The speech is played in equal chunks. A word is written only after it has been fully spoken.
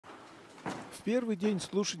В первый день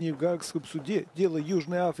слушаний в Гаагском суде дело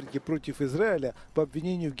Южной Африки против Израиля по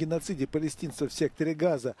обвинению в геноциде палестинцев в секторе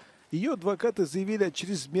Газа ее адвокаты заявили о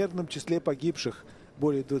чрезмерном числе погибших.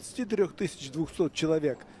 Более 23 200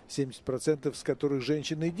 человек, 70% из которых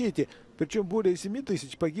женщины и дети, причем более 7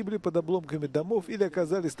 тысяч погибли под обломками домов или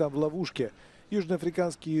оказались там в ловушке.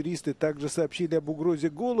 Южноафриканские юристы также сообщили об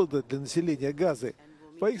угрозе голода для населения Газы.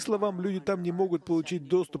 По их словам, люди там не могут получить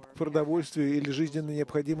доступ к продовольствию или жизненно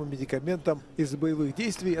необходимым медикаментам из-за боевых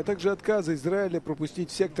действий, а также отказа Израиля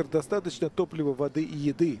пропустить в сектор достаточно топлива, воды и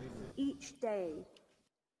еды.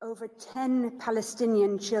 Over 10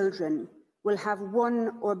 Palestinian children will have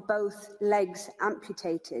one or both legs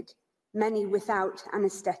amputated, many without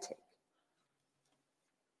anesthetic.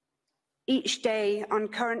 Each day, on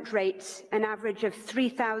current rates, an average of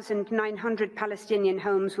 3,900 Palestinian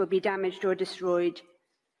homes will be damaged or destroyed.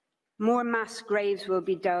 More mass graves will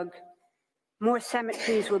be dug. More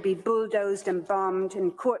cemeteries will be bulldozed and bombed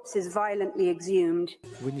and corpses violently exhumed.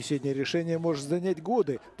 Вынесение решения может занять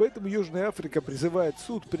годы, поэтому Южная Африка призывает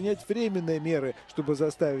суд принять временные меры, чтобы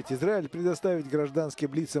заставить Израиль предоставить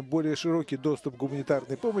гражданским лицам более широкий доступ к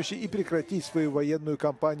гуманитарной помощи и прекратить свою военную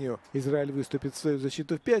кампанию. Израиль выступит в свою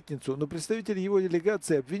защиту в пятницу, но представитель его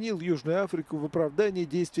делегации обвинил Южную Африку в оправдании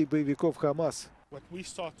действий боевиков ХАМАС.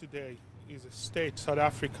 Is a state, South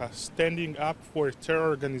Africa, standing up for a terror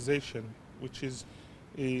organization, which is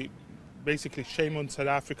basically shame on South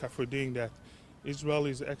Africa for doing that. Israel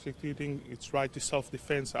is executing its right to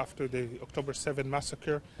self-defense after the October 7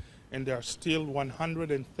 massacre, and there are still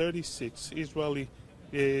 136 Israelis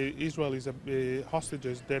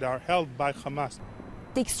hostages that are held by Hamas.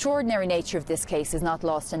 The extraordinary nature of this case is not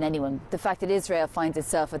lost on anyone. The fact that Israel finds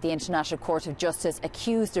itself at the International Court of Justice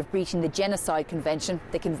accused of breaching the Genocide Convention,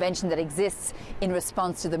 the convention that exists in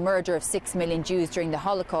response to the murder of 6 million Jews during the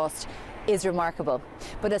Holocaust, is remarkable.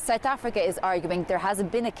 But as South Africa is arguing, there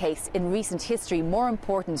hasn't been a case in recent history more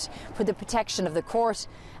important for the protection of the court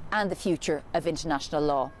and the future of international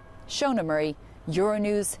law. Shona Murray,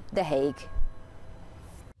 Euronews, The Hague.